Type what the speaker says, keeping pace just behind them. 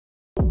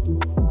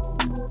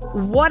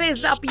What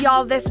is up,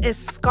 y'all? This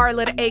is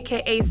Scarlett,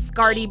 aka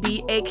Scardi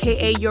B,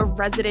 aka your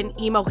resident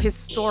emo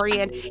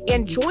historian,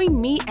 and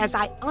join me as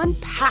I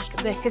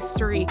unpack the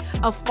history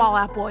of Fall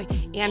Out Boy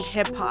and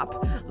hip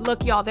hop.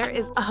 Look, y'all, there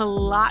is a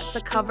lot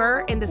to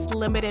cover in this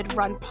limited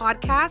run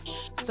podcast,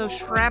 so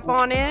strap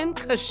on in,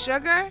 cause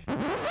sugar,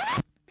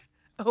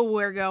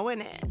 we're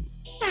going in.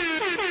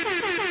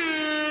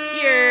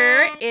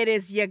 Here, it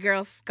is your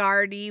girl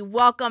Scardi.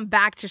 Welcome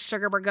back to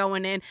Sugar, We're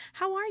Going In.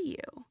 How are you?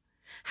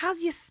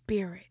 How's your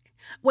spirit?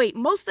 Wait,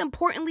 most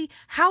importantly,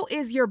 how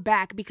is your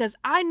back? Because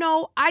I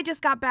know I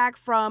just got back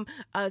from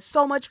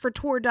So Much for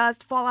Tour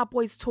Dust, Fall Out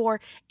Boy's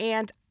tour,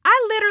 and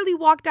I literally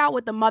walked out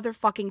with the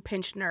motherfucking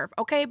pinched nerve,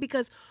 okay?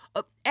 Because,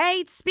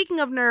 speaking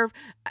of nerve,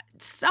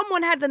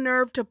 someone had the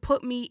nerve to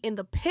put me in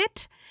the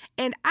pit,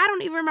 and I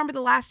don't even remember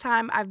the last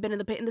time I've been in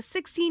the pit. In the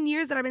 16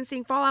 years that I've been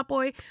seeing Fall Out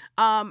Boy,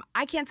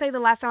 I can't tell you the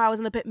last time I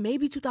was in the pit.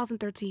 Maybe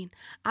 2013.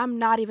 I'm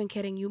not even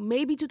kidding you.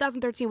 Maybe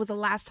 2013 was the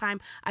last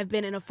time I've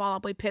been in a Fall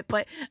Out Boy pit,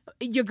 but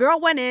your girl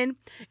went in.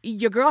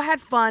 Your girl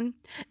had fun.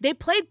 They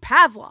played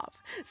Pavlov.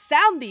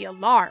 Sound the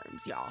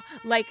alarms, y'all.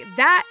 Like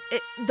that,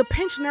 the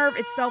pinched nerve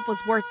itself was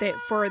worth it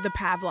for the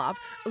Pavlov.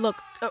 Look,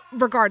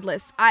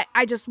 regardless,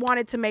 I just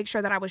wanted to make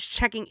sure that I was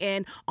checking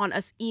in on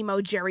us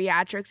emo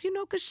geriatrics, you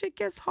know, because shit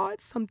gets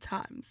hard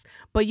sometimes.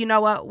 But you know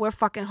what? We're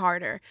fucking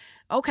harder.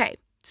 Okay,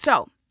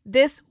 so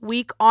this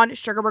week on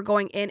Sugar We're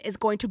Going In is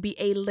going to be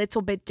a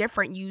little bit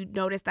different. You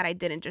notice that I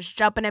didn't just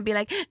jump in and be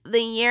like,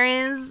 the year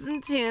is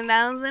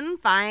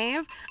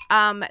 2005.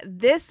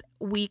 This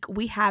week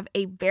we have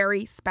a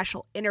very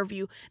special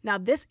interview. Now,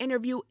 this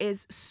interview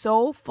is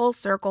so full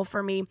circle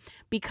for me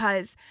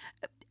because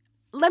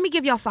let me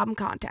give y'all some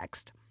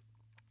context.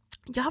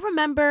 Y'all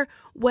remember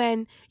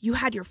when you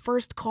had your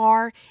first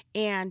car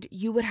and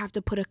you would have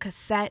to put a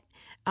cassette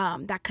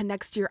that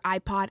connects to your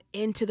iPod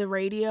into the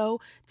radio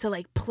to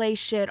like play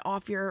shit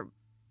off your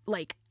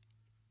like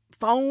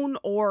phone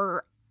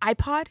or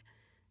iPod?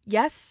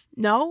 Yes?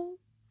 No?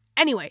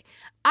 Anyway,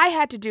 I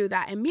had to do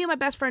that, and me and my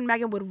best friend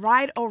Megan would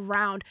ride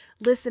around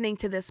listening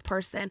to this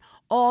person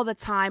all the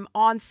time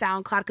on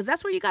SoundCloud, because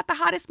that's where you got the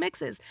hottest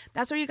mixes.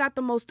 That's where you got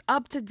the most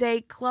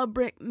up-to-date club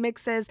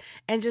mixes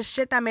and just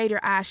shit that made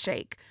your ass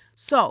shake.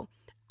 So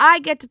I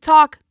get to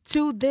talk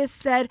to this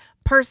said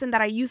person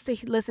that I used to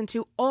listen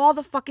to all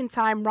the fucking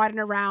time riding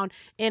around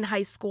in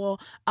high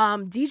school,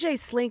 DJ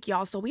Sliink,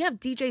 y'all. So we have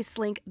DJ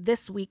Sliink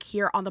this week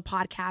here on the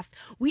podcast.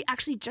 We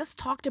actually just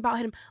talked about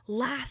him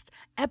last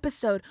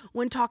episode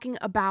when talking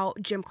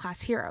about Gym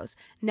Class Heroes.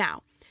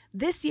 Now,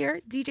 this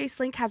year, DJ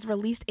Sliink has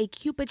released a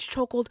Cupid's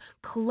Chokehold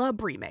club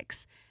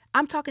remix.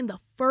 I'm talking the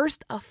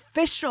first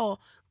official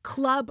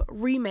club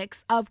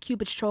remix of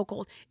Cupid's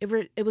Chokehold.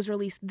 It was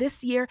released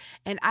this year,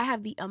 and I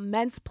have the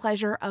immense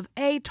pleasure of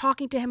A,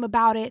 talking to him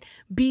about it,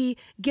 B,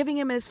 giving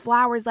him his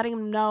flowers, letting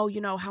him know, you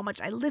know, how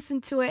much I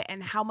listen to it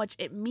and how much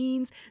it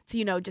means to,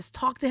 you know, just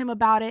talk to him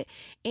about it.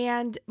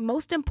 And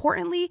most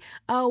importantly,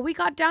 we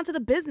got down to the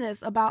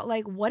business about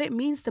like what it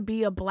means to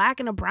be a black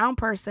and a brown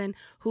person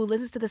who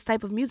listens to this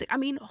type of music. I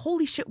mean,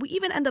 holy shit, we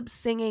even end up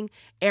singing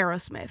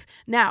Aerosmith.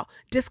 Now,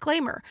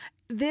 disclaimer,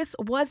 this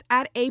was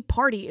at a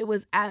party. It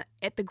was at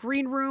the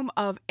green room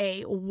of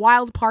a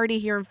wild party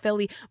here in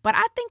Philly, but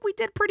I think we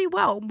did pretty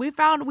well. We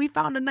found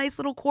a nice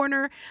little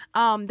corner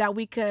that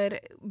we could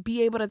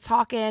be able to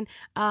talk in,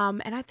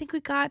 and I think we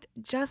got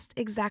just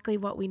exactly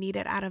what we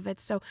needed out of it.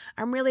 So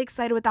I'm really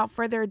excited. Without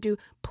further ado,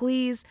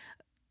 please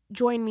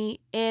join me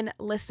in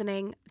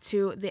listening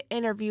to the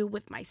interview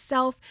with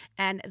myself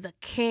and the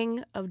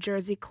king of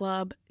Jersey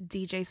Club,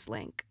 DJ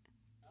Sliink.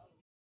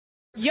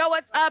 Yo,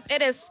 what's up?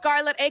 It is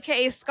Scarlett,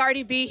 aka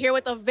Scardi B, here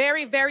with a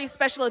very, very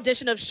special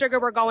edition of Sugar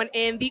We're Going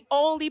In, the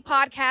only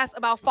podcast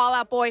about Fall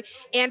Out Boy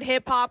and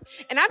hip hop.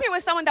 And I'm here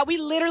with someone that we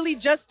literally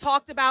just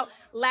talked about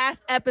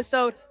last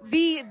episode,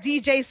 the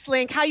DJ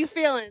Sliink. How you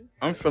feeling?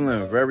 I'm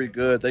feeling very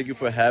good. Thank you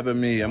for having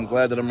me. I'm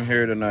glad that I'm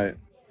here tonight.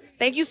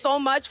 Thank you so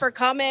much for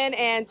coming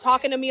and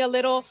talking to me a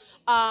little.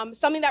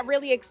 Something that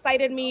really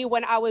excited me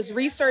when I was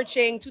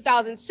researching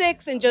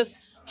 2006 and just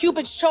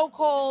Cupid's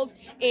Chokehold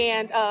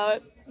and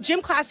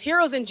Gym Class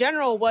Heroes in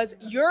general was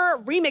your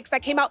remix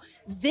that came out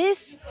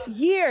this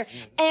year.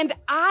 And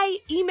I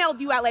emailed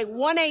you at like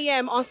 1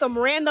 a.m. on some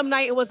random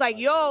night. It was like,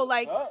 yo,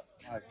 like,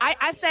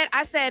 I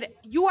said,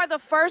 you are the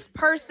first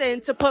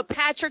person to put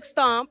Patrick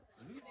Stump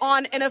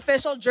on an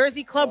official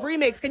Jersey Club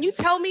remix. Can you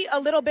tell me a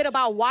little bit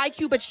about why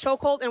Cupid's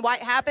Chokehold and why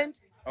it happened?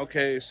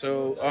 Okay,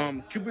 so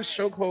Cupid's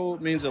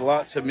Chokehold means a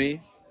lot to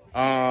me.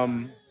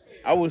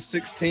 I was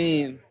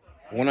 16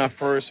 when I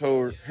first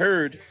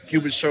heard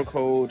Cupid's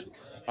Chokehold.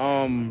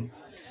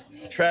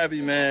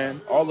 Travie,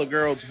 man, all the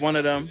girls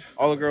wanted them.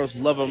 All the girls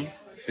love him.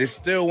 They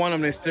still want him.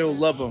 They still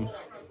love him.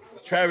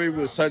 Travie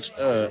was such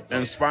an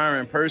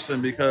inspiring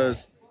person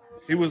because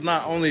he was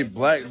not only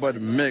black, but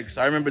mixed.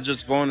 I remember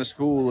just going to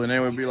school and they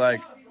would be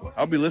like,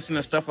 I'll be listening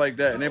to stuff like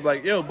that. And they'd be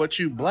like, yo, but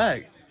you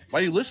black.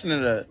 Why you listening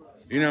to that?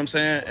 You know what I'm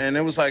saying? And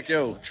it was like,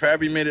 yo,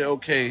 Travie made it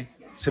okay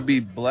to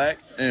be black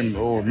and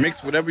or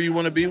mixed, whatever you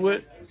want to be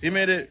with. He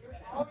made it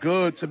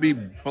good to be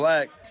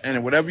black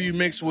and whatever you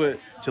mix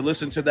with to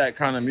listen to that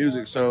kind of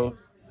music. So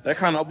that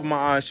kind of opened my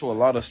eyes to a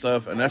lot of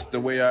stuff, and that's the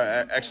way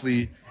I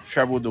actually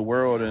traveled the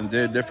world and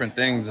did different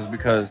things, is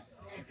because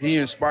he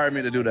inspired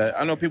me to do that.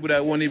 I know people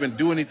that wouldn't even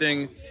do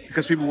anything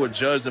because people would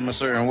judge them a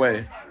certain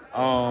way.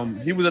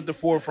 He was at the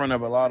forefront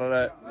of a lot of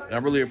that, and I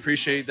really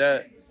appreciate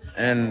that.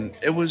 And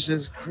it was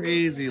just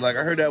crazy. Like,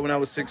 I heard that when I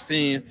was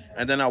 16,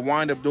 and then I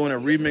wind up doing a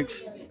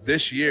remix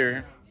this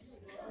year.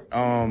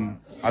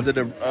 I did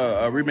a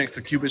remix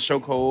to Cupid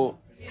Chokehold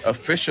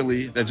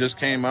officially that just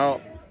came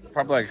out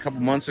probably like a couple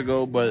months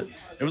ago, but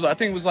I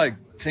think it was like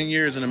 10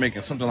 years in the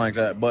making, something like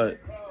that. But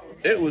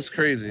it was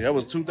crazy. That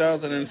was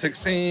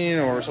 2016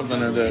 or something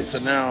to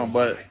now,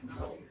 but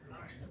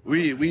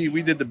we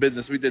did the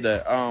business. We did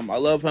that. I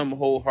love him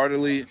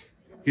wholeheartedly.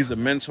 He's a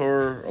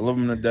mentor. I love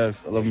him to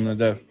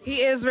death.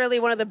 He is really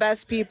one of the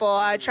best people.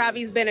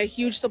 Travie's been a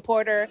huge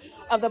supporter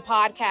of the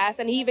podcast,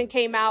 and he even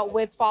came out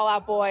with Fall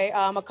Out Boy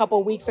a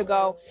couple weeks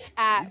ago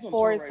at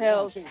Forest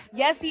Hills.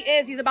 Yes, he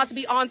is. He's about to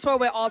be on tour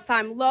with All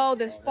Time Low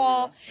this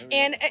fall.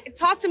 And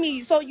talk to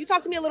me. So you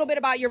talked to me a little bit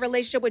about your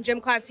relationship with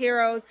Gym Class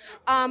Heroes.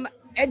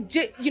 And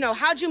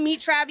how'd you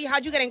meet Travie?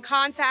 How'd you get in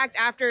contact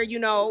after,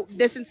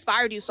 this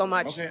inspired you so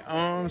much? Okay,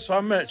 so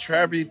I met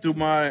Travie through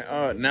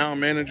my now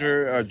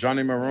manager,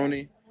 Johnny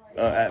Maroney,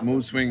 at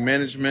Mood Swing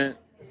Management.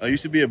 I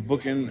used to be a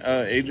booking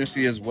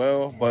agency as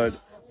well,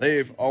 but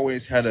they've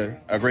always had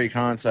a great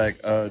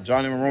contact.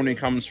 Johnny Maroney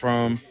comes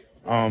from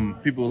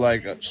people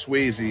like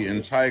Swayze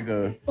and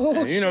Tyga,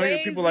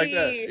 and, people like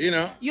that.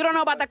 You don't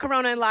know about the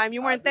Corona and Lime.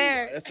 You weren't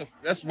there.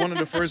 That's one of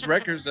the first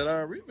records that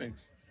I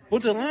remixed.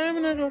 Put the lime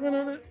in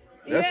it.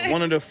 That's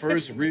one of the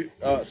first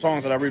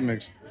songs that I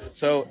remixed.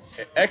 So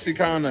it actually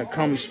kind of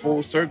comes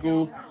full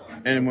circle.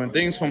 And when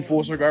things come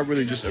full circle, I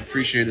really just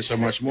appreciate it so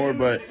much more.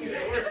 But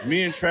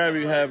me and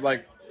Travie have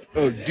like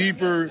a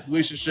deeper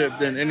relationship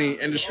than any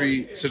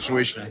industry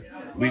situation.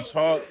 We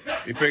talk,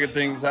 we figure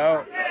things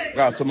out. I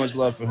got so much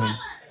love for him.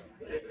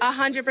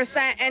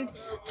 100%. And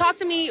talk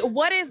to me,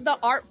 what is the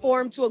art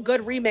form to a good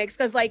remix?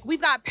 Because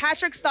we've got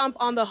Patrick Stump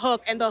on the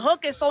hook, and the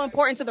hook is so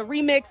important to the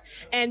remix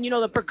and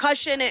the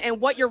percussion and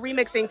what you're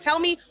remixing. Tell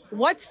me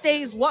what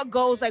stays, what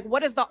goes,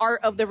 what is the art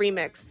of the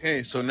remix?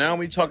 Okay, so now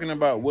we're talking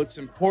about what's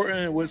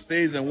important, what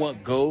stays, and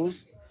what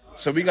goes.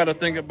 So we got to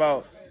think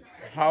about,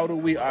 how do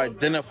we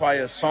identify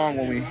a song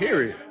when we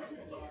hear it?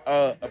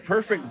 A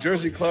perfect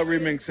Jersey Club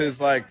remix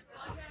is like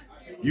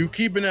you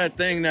keeping that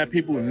thing that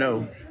people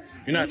know.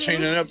 You're not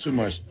changing it up too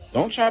much.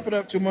 Don't chop it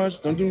up too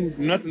much. Don't do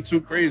nothing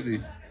too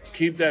crazy.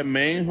 Keep that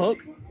main hook.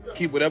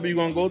 Keep whatever you're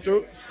gonna go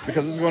through,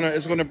 because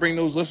it's gonna bring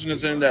those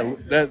listeners in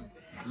that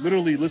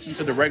literally listen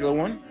to the regular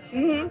one.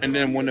 Mm-hmm. And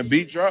then when the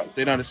beat drop,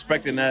 they're not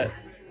expecting that.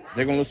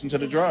 They're gonna listen to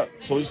the drop.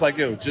 So it's like,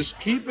 just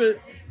keep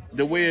it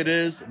the way it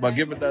is, but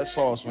give it that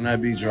sauce when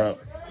that beat drop.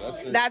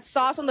 That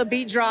sauce on the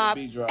beat drop.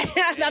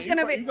 That's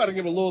gonna be. You gotta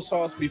give it a little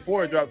sauce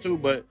before it drop too,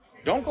 but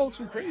don't go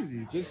too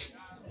crazy. Just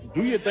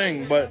do your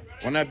thing, but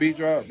when that beat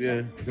drop,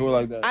 do it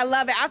like that. I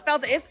love it. I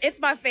felt it. It's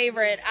my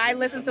favorite. I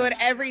listen to it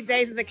every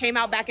day since it came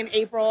out back in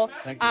April.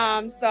 Thank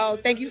you. So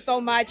thank you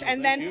so much.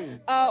 And then,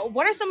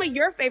 what are some of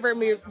your favorite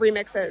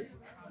remixes?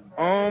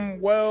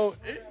 Well,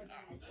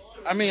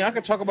 I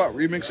could talk about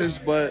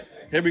remixes, but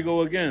here we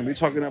go again. We're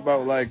talking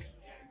about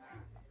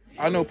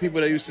I know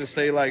people that used to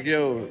say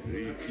yo,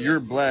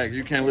 you're black,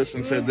 you can't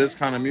listen to this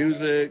kind of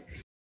music.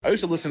 I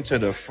used to listen to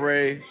The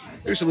Fray.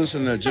 I used to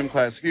listen to Gym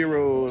Class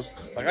Heroes.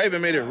 I even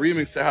made a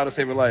remix to How to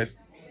Save a Life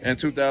in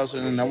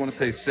 2000, and I want to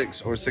say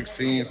 6 or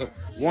 16, so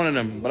one of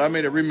them. But I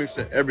made a remix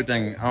to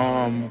everything.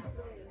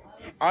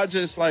 I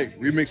just like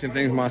remixing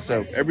things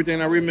myself.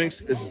 Everything I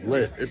remix is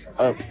lit. It's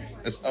up.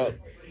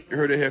 You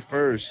heard it here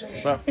first.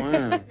 Stop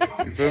playing.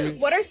 You feel me?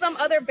 What are some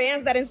other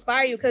bands that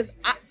inspire you? Because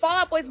Fall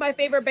Out Boy is my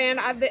favorite band.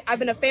 I've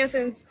been a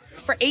fan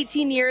for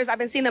 18 years. I've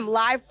been seeing them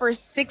live for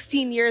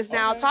 16 years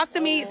now. Talk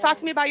to me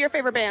about your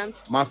favorite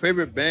bands. My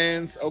favorite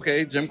bands,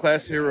 okay, Gym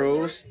Class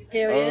Heroes. I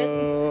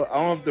don't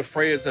know if The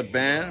Fray is a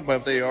band, but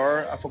if they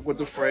are, I fuck with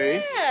The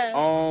Fray.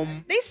 Yeah.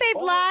 They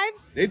saved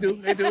lives. They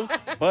do.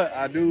 But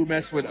I do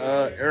mess with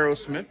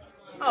Aerosmith.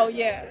 Oh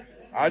yeah.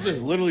 I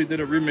just literally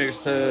did a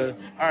remix to.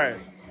 All right.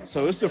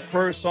 So it's the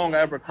first song I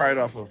ever cried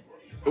off of.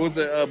 It was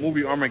the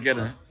movie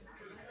Armageddon.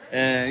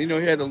 And,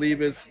 he had to leave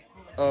his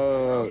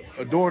a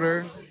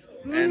daughter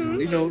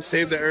and,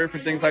 save the earth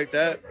and things like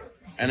that.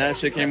 And that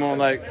shit came on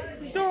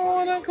don't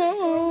wanna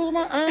close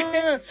my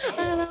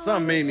eyes.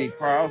 Something made me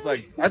cry. I was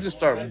I just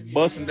started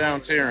busting down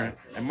tearing.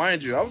 And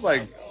mind you, I was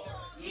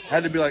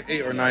had to be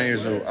 8 or 9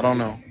 years old. I don't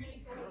know.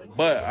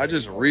 But I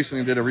just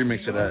recently did a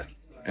remix of that.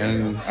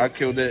 And I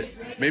killed it.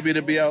 Maybe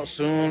it'll be out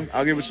soon.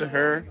 I'll give it to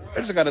her.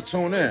 I just got to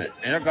tune in,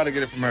 and I got to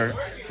get it from her.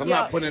 I'm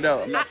not putting it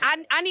out.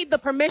 I need the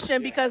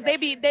permission because they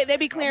be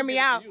clearing me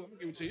out. I'm gonna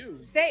give it to you.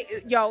 Say,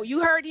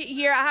 you heard it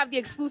here. I have the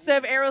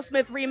exclusive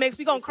Aerosmith remix.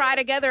 We gonna cry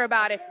together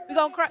about it. We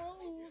gonna cry.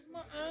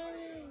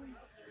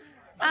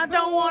 I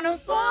don't wanna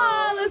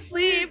fall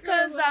asleep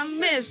cause I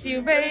miss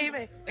you,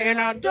 baby. And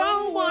I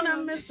don't wanna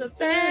miss a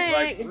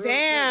thing.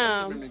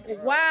 Damn.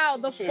 Wow,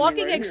 the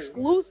fucking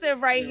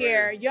exclusive right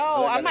here.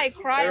 Yo, I might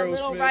cry a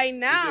little right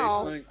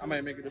now. I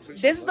might make it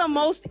official. This is the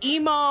most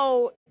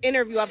emo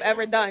interview I've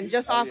ever done,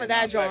 just off of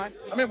that, John.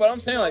 I mean, but I'm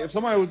saying, like, if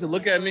somebody was to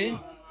look at me,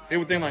 they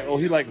would think, like, oh,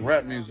 he like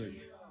rap music.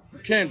 You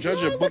can't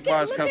judge a book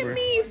by its cover. Look at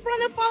me,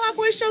 front of Fall Out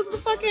Boy shows the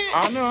fucking...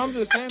 I don't know, I'm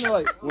just saying that,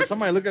 like, when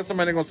somebody look at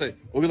somebody, they're gonna say,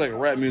 oh, he like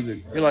rap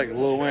music. He like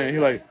Lil Wayne. He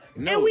like,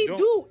 no, and we don't.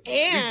 do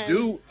and. We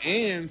do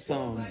and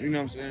some, you know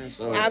what I'm saying?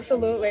 So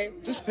absolutely.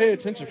 Just pay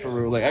attention for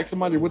real. Like, ask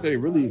somebody what they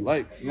really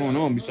like going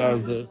on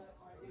besides the,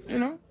 you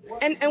know.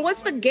 And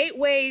what's the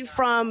gateway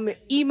from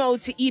emo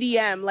to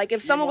EDM? Like,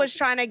 if someone was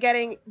trying to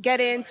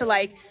get into,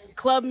 like,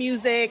 club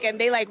music and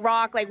they like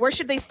rock, like, where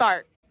should they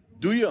start?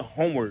 Do your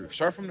homework.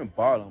 Start from the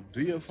bottom.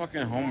 Do your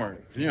fucking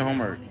homework. Do your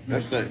homework.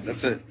 That's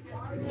it.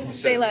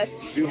 Say less.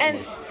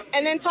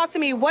 And then talk to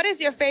me. What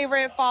is your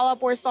favorite Fall Out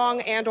Boy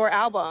song and or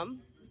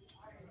album?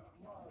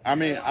 I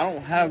mean, I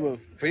don't have a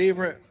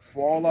favorite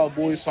Fall Out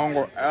Boy song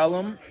or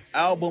album.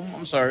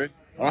 I'm sorry.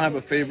 I don't have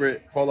a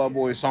favorite Fall Out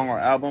Boy song or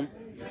album.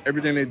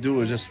 Everything they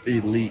do is just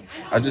elite.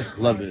 I just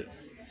love it.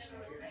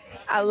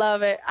 I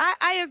love it.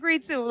 I agree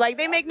too. Like,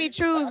 they make me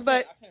choose,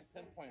 but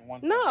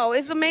no,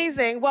 it's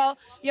amazing. Well,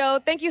 yo,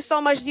 thank you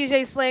so much,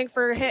 DJ Sliink,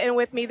 for hitting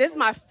with me. This is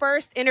my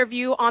first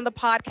interview on the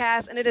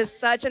podcast, and it is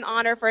such an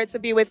honor for it to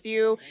be with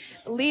you.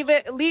 Leave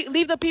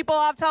the people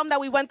off. Tell them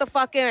that we went the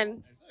fuck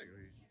in.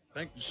 Exactly.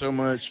 Thank you so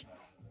much.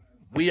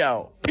 We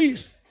out.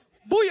 Peace.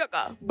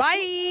 Booyaka. Bye.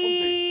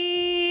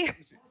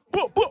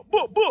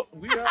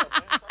 We out.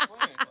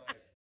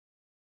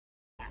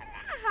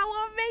 How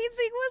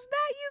amazing was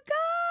that, you guys?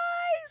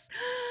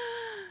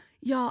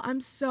 Y'all, I'm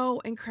so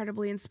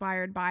incredibly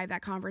inspired by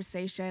that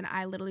conversation.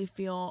 I literally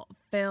feel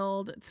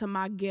filled to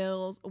my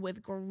gills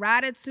with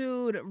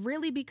gratitude,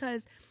 really,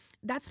 because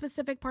that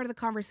specific part of the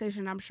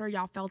conversation, I'm sure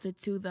y'all felt it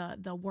too,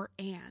 the word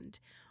and,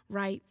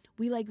 right?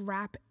 We like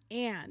rap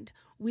and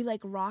we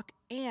like rock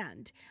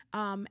and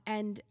I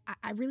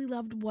really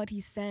loved what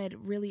he said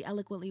really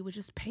eloquently, which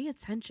is pay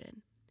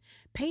attention.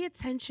 Pay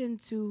attention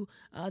to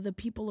the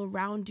people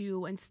around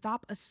you and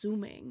stop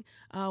assuming.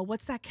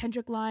 What's that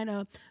Kendrick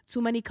line?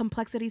 Too many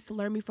complexities to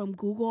learn me from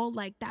Google.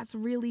 Like, that's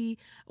really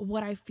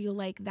what I feel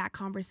like that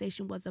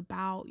conversation was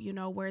about, you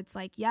know, where it's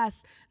like,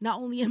 yes,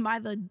 not only am I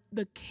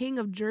the king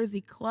of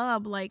Jersey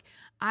Club, like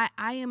I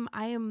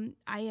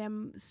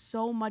am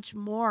so much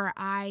more.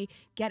 I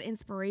get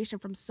inspiration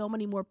from so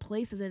many more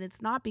places, and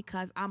it's not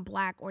because I'm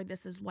black or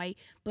this is white,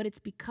 but it's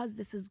because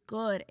this is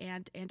good,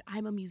 and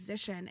I'm a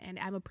musician and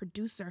I'm a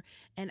producer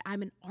and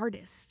I'm an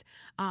artist.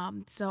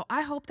 So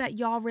I hope that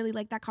y'all really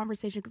like that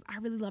conversation, because I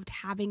really loved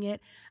having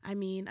it. I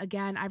mean,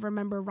 again, I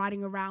remember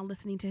riding around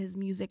listening to his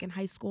music in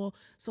high school,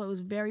 so it was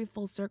very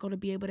full circle to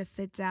be able to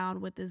sit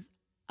down with this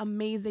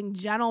amazing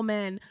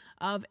gentleman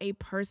of a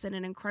person,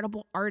 an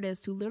incredible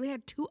artist who literally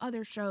had 2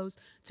 other shows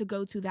to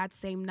go to that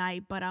same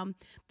night. But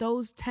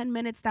those 10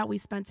 minutes that we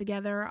spent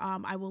together,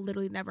 I will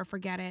literally never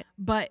forget it.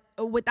 But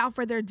without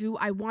further ado,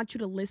 I want you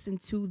to listen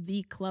to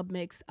the club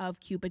mix of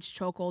Cupid's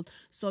Chokehold.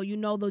 So you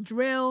know the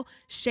drill.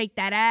 Shake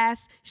that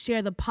ass,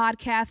 share the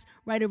podcast,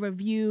 write a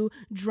review,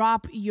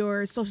 drop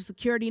your social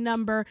security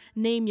number,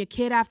 name your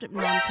kid after.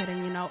 No, I'm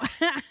kidding, you know.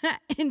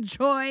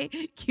 Enjoy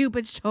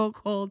Cupid's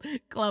Chokehold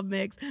club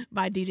mix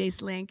by DJ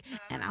Sliink,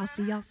 and I'll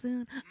see y'all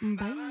soon.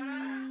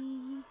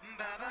 Bye.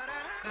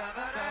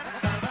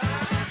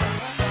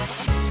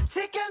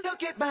 Take a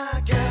look at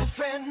my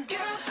girlfriend.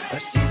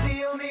 She's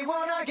the only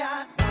one I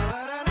got.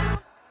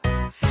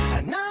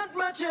 Not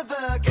much of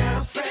a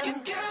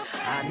girlfriend.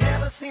 I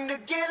never seem to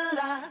get a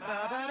lot.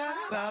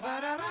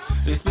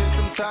 It's been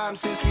some time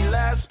since we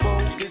last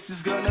spoke. This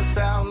is gonna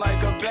sound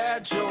like a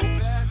bad joke,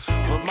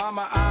 but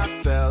mama,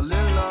 I fell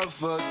in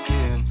love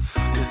again.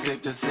 It's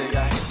safe to say I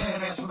hit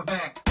that ass from the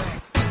back.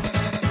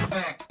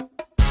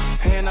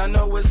 And I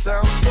know it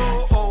sounds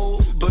so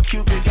old, but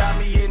Cupid got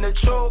me in a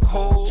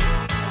chokehold.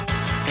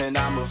 And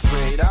I'm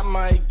afraid I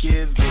might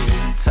give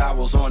in.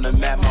 Towels on the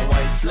mat, my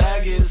white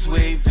flag is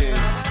waving.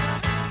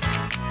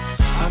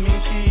 I mean,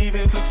 she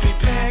even cooks me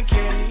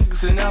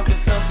pancakes and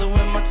Alka-Seltzer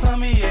when my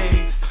tummy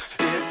aches.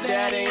 If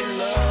that ain't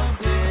love,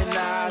 then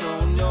I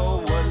don't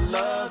know what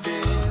love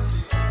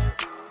is.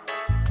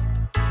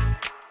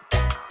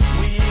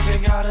 We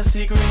even got a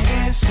secret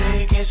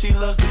handshake, and she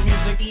loves the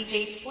music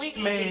DJ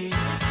Sliink makes.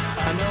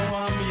 I know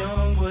I'm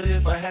young, but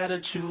if I had to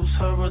choose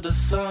her or the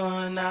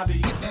sun, I'd be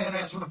that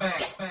ass from the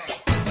back.